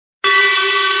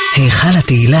היכל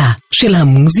התהילה של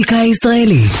המוזיקה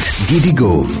הישראלית. גידי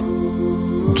גוב,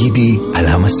 גידי על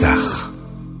המסך.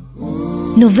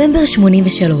 נובמבר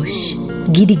 83.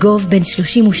 גידי גוב בן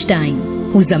 32.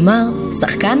 הוא זמר,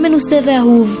 שחקן מנוסה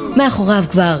ואהוב. מאחוריו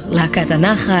כבר להקת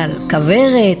הנחל,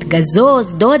 כברת,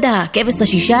 גזוז, דודה, כבש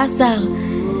ה-16.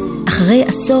 אחרי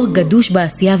עשור גדוש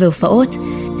בעשייה והופעות,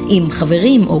 עם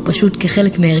חברים או פשוט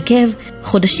כחלק מהרכב,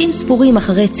 חודשים ספורים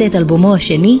אחרי צאת אלבומו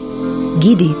השני,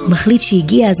 גידי מחליט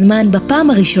שהגיע הזמן בפעם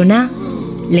הראשונה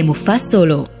למופע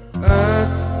סולו.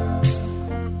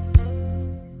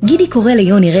 גידי קורא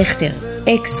ליוני רכטר,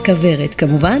 אקס כברת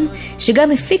כמובן,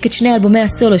 שגם הפיק את שני אלבומי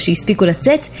הסולו שהספיקו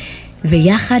לצאת,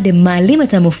 ויחד הם מעלים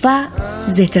את המופע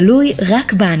זה תלוי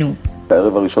רק בנו.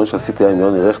 הערב הראשון שעשיתי עם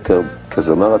יוני רכטר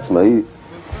כזמר עצמאי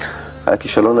היה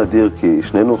כישלון אדיר, כי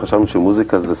שנינו חשבנו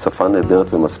שמוזיקה זה שפה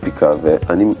נהדרת ומספיקה,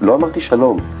 ואני לא אמרתי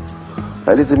שלום.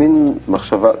 היה לי איזה מין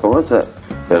מחשבה, כמובן זה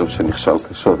ערב שנכשל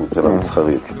קשות מבחינה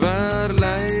מסחרית.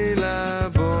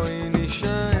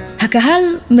 הקהל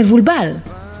מבולבל.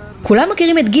 כולם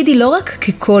מכירים את גידי לא רק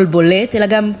כקול בולט, אלא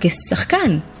גם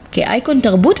כשחקן, כאייקון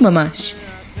תרבות ממש.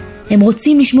 הם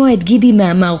רוצים לשמוע את גידי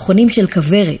מהמערכונים של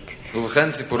כברת.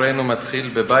 ובכן, סיפורנו מתחיל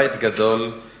בבית גדול,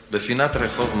 בפינת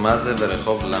רחוב מה זה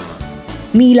ורחוב למה.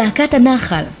 מלהקת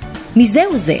הנחל,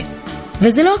 מזהו זה.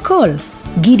 וזה לא הכל.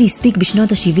 גידי הספיק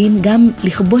בשנות ה-70 גם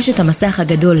לכבוש את המסך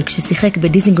הגדול כששיחק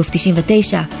בדיזינגוף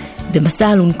 99,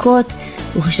 במסע אלונקות,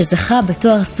 וכשזכה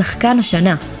בתואר שחקן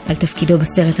השנה על תפקידו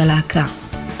בסרט הלהקה.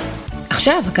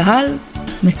 עכשיו הקהל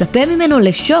מצפה ממנו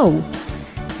לשואו,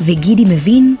 וגידי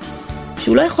מבין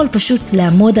שהוא לא יכול פשוט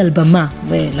לעמוד על במה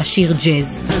ולשיר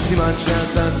ג'אז.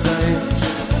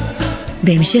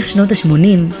 בהמשך שנות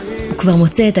ה-80 הוא כבר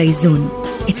מוצא את האיזון,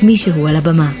 את מישהו על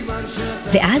הבמה.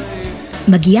 ואז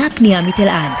מגיעה הפנייה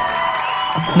מתל-עד.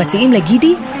 מציעים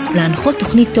לגידי להנחות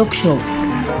תוכנית טוק שואו.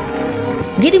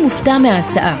 גידי מופתע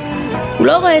מההצעה. הוא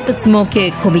לא רואה את עצמו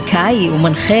כקומיקאי או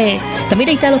מנחה, תמיד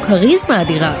הייתה לו כריזמה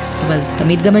אדירה, אבל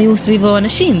תמיד גם היו סביבו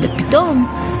אנשים, ופתאום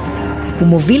הוא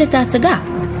מוביל את ההצגה,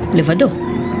 לבדו.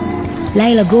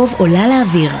 לילה גוב עולה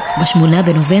לאוויר, ב8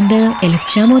 בנובמבר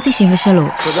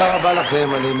 1993. תודה רבה לכם,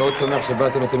 אני מאוד שמח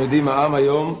שבאתם. אתם יודעים, העם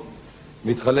היום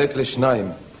מתחלק לשניים,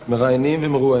 מראיינים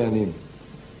ומרואיינים.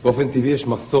 באופן טבעי יש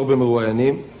מחסור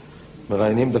במרואיינים,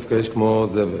 מראיינים דווקא יש כמו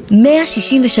זבל.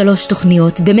 163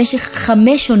 תוכניות במשך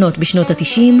 5 עונות בשנות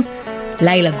ה-90,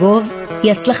 לילה גוב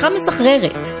היא הצלחה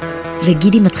מסחררת,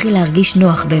 וגידי מתחיל להרגיש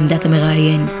נוח בעמדת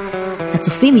המראיין.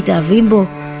 הצופים מתאהבים בו,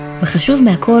 וחשוב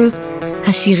מהכל,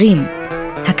 השירים,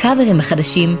 הקאברים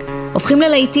החדשים, הופכים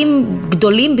ללהיטים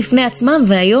גדולים בפני עצמם,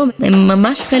 והיום הם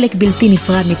ממש חלק בלתי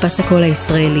נפרד מפס הקול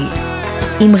הישראלי.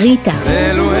 עם ריטה,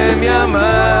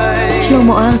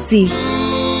 שלמה ארצי,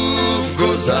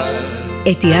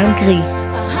 אתי אנקרי,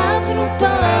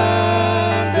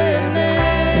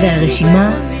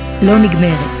 והרשימה לא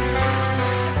נגמרת.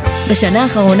 בשנה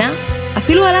האחרונה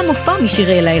אפילו עלה מופע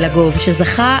משירי לילה גוב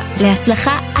שזכה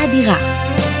להצלחה אדירה.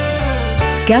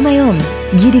 גם היום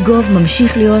גידי גוב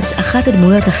ממשיך להיות אחת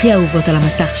הדמויות הכי אהובות על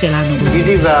המסך שלנו.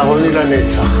 גידי והארוני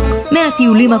לנצח.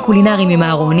 מהטיולים הקולינריים עם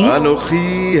הארוני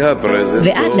אנוכי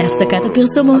הפרזנטור ועד להפסקת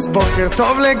הפרסומות. אז בוקר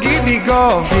טוב לגידי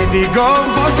גוב, גידי גוב,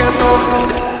 בוקר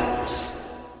טוב.